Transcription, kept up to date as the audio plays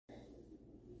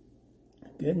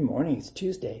Good morning. It's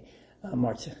Tuesday, May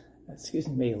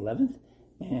 11th,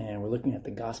 and we're looking at the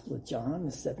Gospel of John,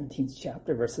 the 17th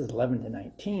chapter, verses 11 to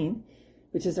 19,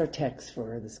 which is our text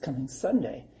for this coming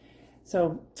Sunday.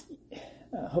 So,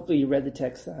 hopefully you read the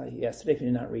text yesterday. If you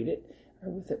did not read it,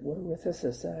 or were with us,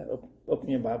 just open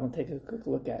your Bible and take a quick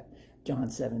look at John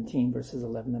 17, verses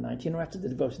 11 to 19, or after the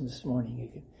devotion this morning, you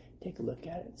can take a look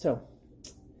at it. So,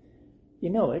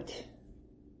 you know it,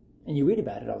 and you read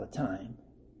about it all the time.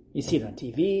 You see it on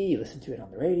TV, you listen to it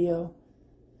on the radio.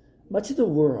 Much of the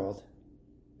world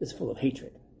is full of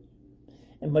hatred.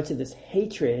 And much of this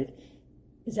hatred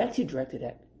is actually directed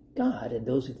at God and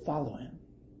those who follow him.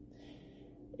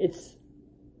 It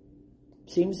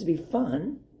seems to be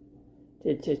fun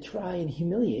to try and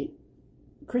humiliate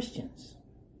Christians.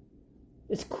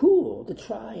 It's cool to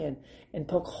try and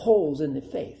poke holes in the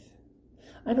faith.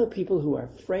 I know people who are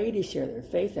afraid to share their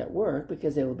faith at work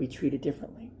because they will be treated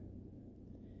differently.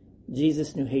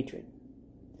 Jesus knew hatred.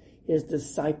 His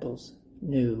disciples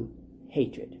knew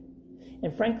hatred.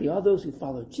 And frankly, all those who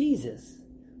follow Jesus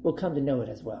will come to know it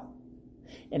as well.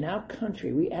 In our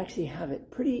country, we actually have it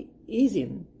pretty easy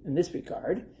in this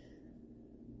regard,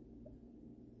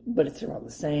 but it's all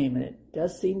the same, and it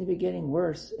does seem to be getting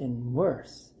worse and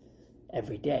worse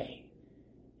every day.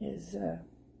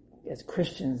 As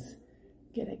Christians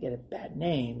get a bad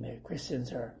name,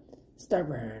 Christians are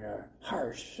stubborn or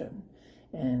harsh,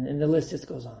 and the list just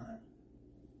goes on.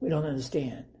 We don't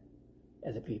understand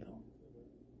other people.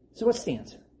 So what's the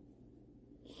answer?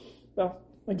 Well,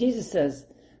 when Jesus says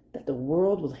that the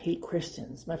world will hate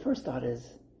Christians, my first thought is,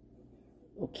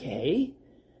 okay,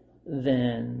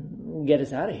 then get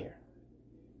us out of here.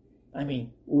 I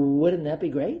mean, wouldn't that be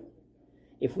great?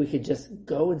 If we could just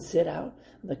go and sit out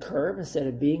on the curb instead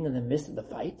of being in the midst of the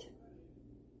fight?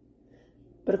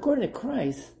 But according to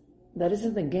Christ, that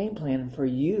isn't the game plan for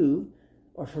you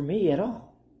or for me at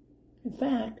all. In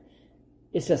fact,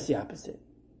 it's just the opposite.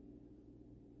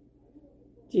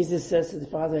 Jesus says to the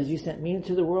Father, as you sent me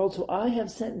into the world, so I have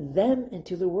sent them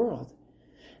into the world.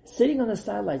 Sitting on the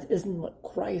sidelines isn't what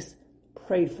Christ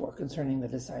prayed for concerning the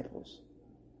disciples,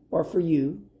 or for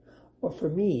you, or for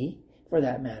me, for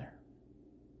that matter.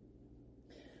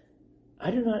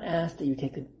 I do not ask that you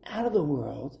take them out of the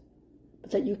world,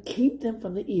 but that you keep them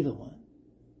from the evil one.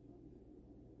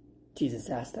 Jesus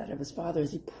asked that of his Father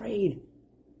as he prayed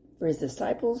for his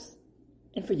disciples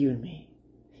and for you and me.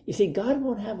 You see, God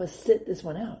won't have us sit this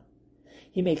one out.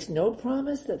 He makes no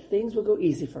promise that things will go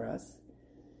easy for us,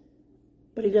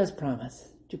 but he does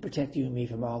promise to protect you and me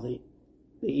from all the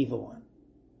evil one.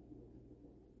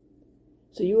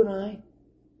 So you and I,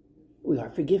 we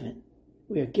are forgiven.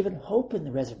 We are given hope in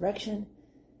the resurrection,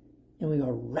 and we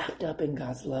are wrapped up in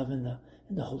God's love and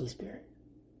the Holy Spirit.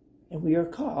 And we are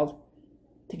called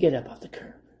to get up off the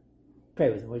curb. Pray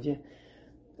with me, would you?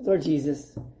 Lord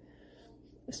Jesus,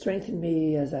 strengthen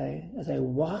me as I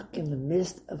walk in the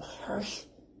midst of harsh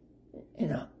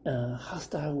and a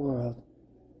hostile world,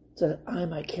 so that I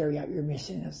might carry out your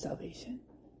mission of salvation.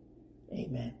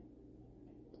 Amen.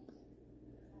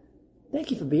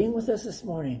 Thank you for being with us this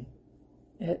morning.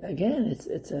 Again,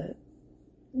 it's a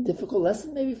difficult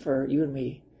lesson maybe for you and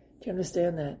me to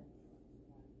understand that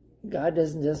God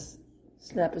doesn't just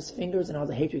snap his fingers and all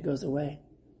the hatred goes away.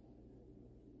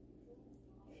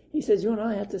 He says you and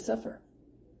I have to suffer.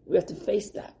 We have to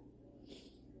face that.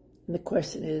 And the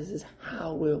question is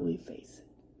how will we face it?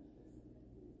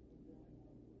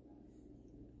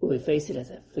 Will we face it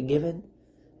as a forgiven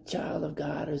child of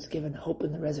God who's given hope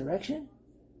in the resurrection?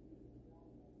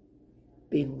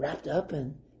 Being wrapped up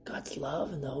in God's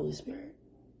love and the Holy Spirit?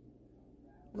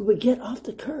 Will we get off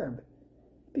the curb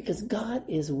because God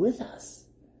is with us?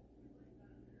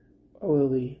 Or will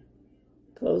we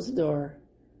close the door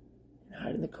and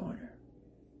hide in the corner?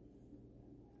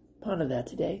 Ponder that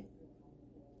today.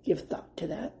 Give thought to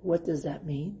that. What does that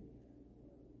mean?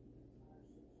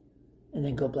 And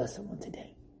then go bless someone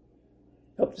today.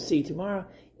 Hope to see you tomorrow.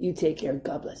 You take care.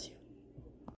 God bless you.